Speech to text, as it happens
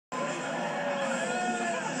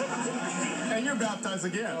And you're baptized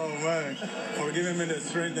again. Oh, man. For giving me the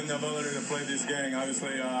strength and the ability to play this game.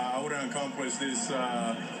 Obviously, I wouldn't accomplish this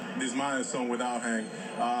milestone without Hank.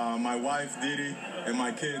 My wife, Didi, and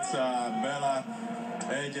my kids, Bella,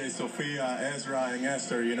 AJ, Sophia, Ezra, and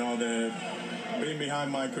Esther, you know, they've been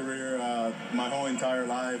behind my career my whole entire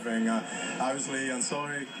life. And obviously, I'm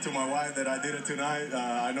sorry to my wife that I did it tonight.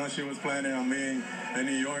 I know she was planning on being in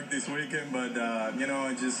New York this weekend, but, you know,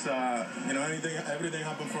 it just, you know, everything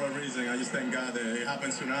happened for a reason. I just thank God that it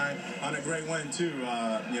happens tonight on a great win, too.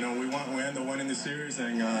 You know, we end up winning the series,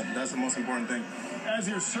 and that's the most important thing. As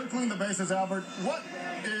you're circling the bases, Albert, what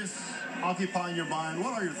is occupying your mind?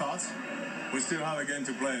 What are your thoughts? We still have a game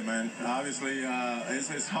to play, man. Obviously,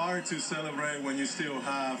 it's hard to celebrate when you still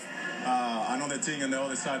have another team on the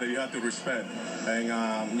other side that you have to respect.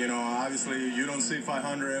 And, you know, obviously, you don't see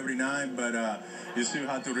 500 every night, but you still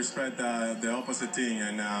have to respect the opposite team.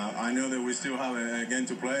 And I know that we still have a game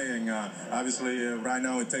to play. And obviously, right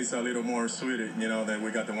now, it tastes a little more sweet, you know, that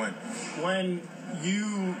we got the win. When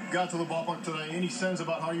you got to the ballpark today, any sense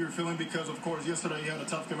about how you were feeling? Because, of course, yesterday you had a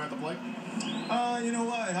tough game at the plate. You know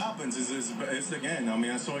what? It happens. It's the game. I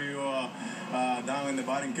mean, I saw you down in the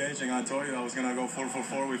batting cage, and I told you I was going to go 4 for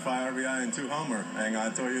 4 with 5 RBI and 2 homer. And I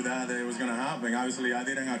told you that it was going to happen. Obviously, I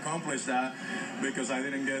didn't accomplish that because I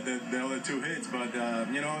didn't get the other 2 hits. But,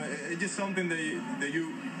 you know, it's just something that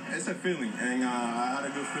you it's a feeling. And I had a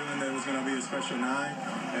good feeling that it was going to be a special night.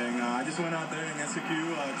 And I just went out there and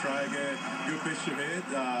execute, try to get good pitch to hit.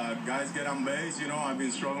 Guys get on base. You know, I've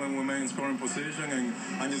been struggling with main scoring position, and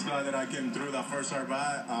I'm just glad that I came through that first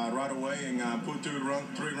RBI right away and put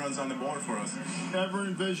 3 runs on the board for us. Ever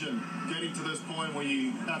envision getting to this point when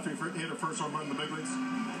you, after you hit a first home run in the big leagues?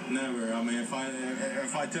 Never. I mean,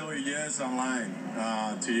 if I tell you yes, I'm lying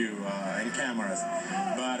to you in cameras.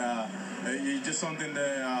 But it's just something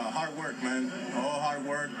that hard work, man. All hard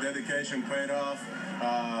work, dedication paid off.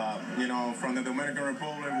 You know, from the Dominican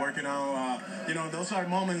Republic, working out, you know, those are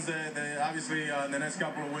moments that obviously the next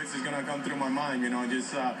couple of weeks is going to come through my mind, you know,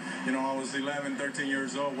 just, you know, I was 11, 13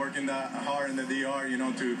 years old, working that hard in the DR, you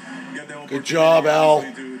know, to get the opportunity. Good job, Al.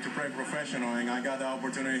 To play professional, and I got the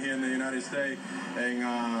opportunity here in the United States, and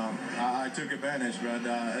I took advantage, but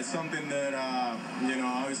it's something that, you know,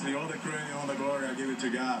 obviously all the credit, all the glory, I give it to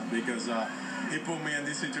God, because he put me in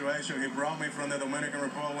this situation. He brought me from the Dominican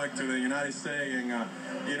Republic to the United States, and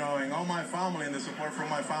you know, and all my family and the support from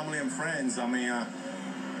my family and friends. I mean,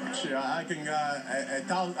 I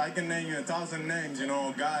can name you 1,000 names, you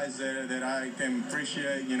know, guys that I can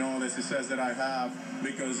appreciate, you know, the success that I have,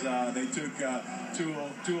 because they took 2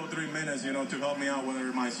 or 3 minutes, you know, to help me out,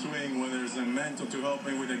 whether my swing, whether it's a mental to help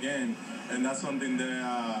me with the game, and that's something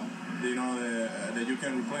that you know that you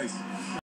can replace.